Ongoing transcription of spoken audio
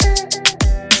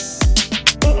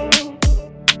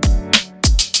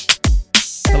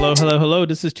Hello, hello, hello.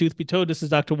 This is Truth Be Told. This is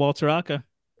Dr. Walter Ackah.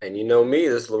 And you know me,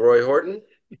 this is Leroy Horton.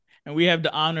 And we have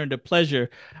the honor and the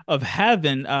pleasure of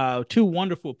having two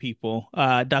wonderful people.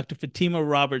 Dr. Fatima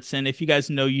Robertson. If you guys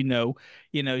know,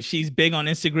 she's big on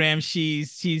Instagram. She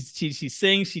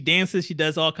sings, she dances, she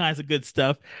does all kinds of good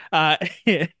stuff. Uh,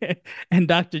 and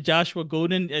Dr. Joshua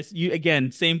Golden, as you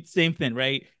again, same thing,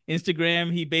 right?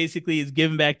 Instagram, he basically is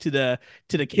giving back to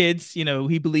the kids.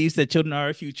 He believes that children are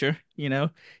our future.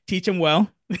 Teach them well.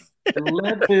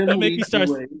 Let him Don't make me lead the start.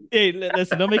 way. Hey,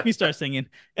 listen, don't make me start singing.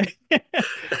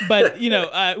 But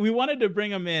we wanted to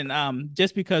bring them in,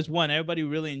 just because one, everybody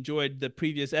really enjoyed the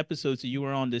previous episodes that you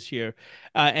were on this year,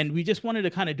 and we just wanted to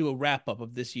kind of do a wrap up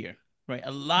of this year. Right,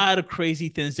 a lot of crazy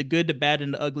things, the good, the bad,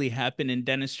 and the ugly, happen in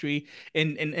dentistry,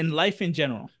 in life in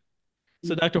general.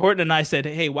 So Dr. Horton and I said,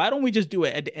 hey, why don't we just do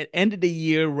it at the end of the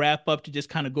year wrap up to just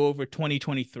kind of go over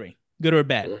 2023, good or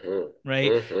bad, hmm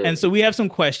right? And hmm so we have some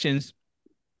questions.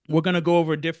 We're gonna go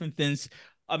over different things.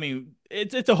 I mean,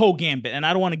 it's a whole gambit, and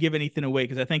I don't want to give anything away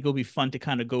because I think it'll be fun to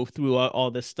kind of go through all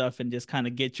this stuff and just kind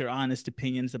of get your honest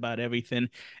opinions about everything.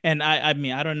 And I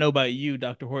mean, I don't know about you,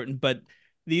 Dr. Horton, but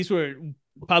these were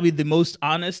probably the most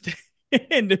honest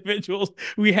individuals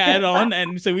we had on,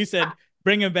 and so we said,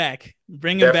 bring him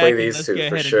Definitely back, and these let's two go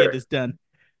for ahead and get sure. this done.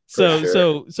 For So, sure.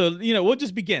 so, so, we'll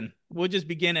just begin.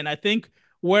 And I think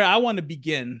where I want to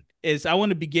begin is I want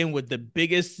to begin with the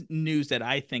biggest news that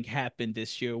I think happened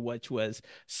this year, which was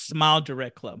Smile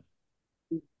Direct Club.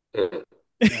 Mm.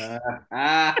 Ah,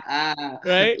 ah, ah.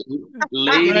 Right?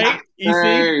 Ladies Right? You see?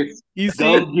 first. You see?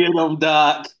 Go get them,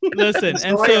 Doc. Listen,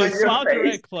 and Joy so on your Smile face.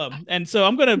 Direct Club. And so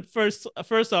I'm gonna first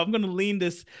off, I'm gonna lean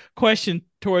this question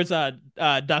towards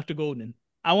Dr. Golden.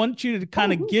 I want you to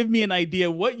kind of give me an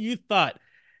idea what you thought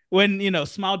when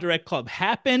Smile Direct Club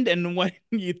happened, and what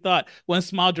you thought when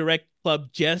Smile Direct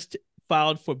Club just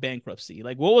filed for bankruptcy.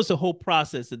 Like, what was the whole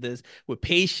process of this with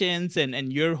patients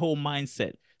and your whole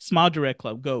mindset? Smile Direct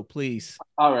Club, go please.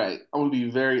 All right, I'm gonna be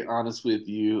very honest with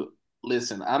you.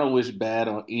 Listen, I don't wish bad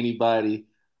on anybody.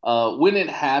 When it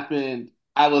happened,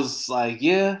 I was like,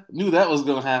 yeah, knew that was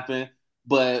gonna happen.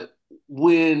 But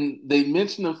when they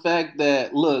mentioned the fact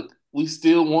that, look, we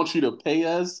still want you to pay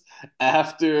us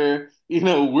after,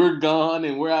 we're gone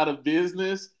and we're out of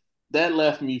business, that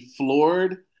left me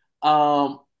floored.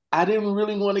 Um, I didn't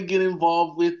really want to get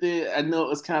involved with it. I know it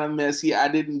was kind of messy. I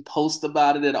didn't post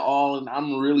about it at all, and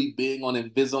I'm really big on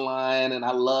Invisalign, and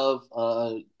I love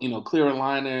clear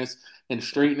aligners and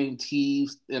straightening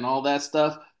teeth and all that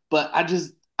stuff. But I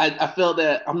felt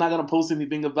that I'm not gonna post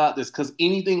anything about this because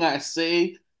anything I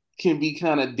say can be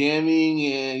kind of damning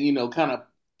and kind of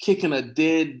kicking a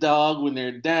dead dog when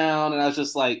they're down. And I was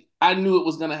just like, I knew it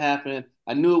was gonna happen.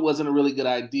 I knew it wasn't a really good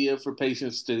idea for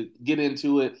patients to get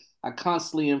into it. I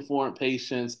constantly inform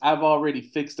patients. I've already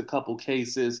fixed a couple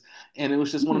cases, and it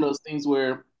was just one of those things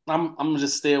where I'm gonna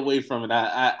just stay away from it.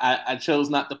 I chose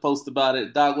not to post about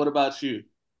it. Doc, what about you?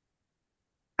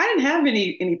 I didn't have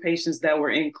any patients that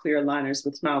were in clear aligners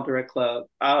with Smile Direct Club.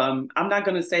 I'm not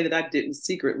going to say that I didn't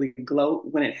secretly gloat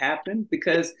when it happened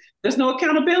because there's no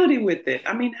accountability with it.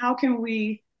 I mean, how can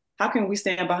we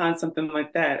stand behind something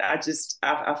like that?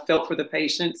 I felt for the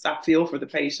patients. I feel for the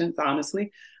patients,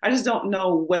 honestly. I just don't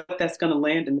know what that's going to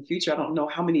land in the future. I don't know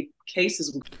how many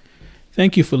cases.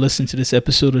 Thank you for listening to this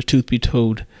episode of Truth Be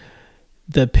Told.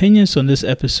 The opinions on this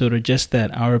episode are just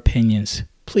that, our opinions.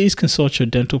 Please consult your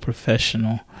dental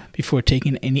professional before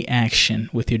taking any action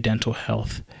with your dental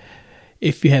health.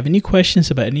 If you have any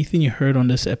questions about anything you heard on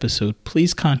this episode,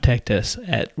 please contact us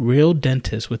at Real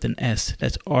Dentist with an S.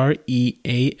 That's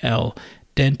REAL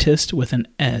Dentist with an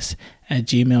S at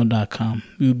gmail.com.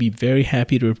 We would be very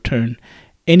happy to return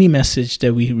any message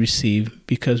that we receive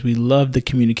because we love the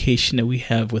communication that we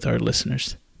have with our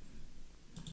listeners.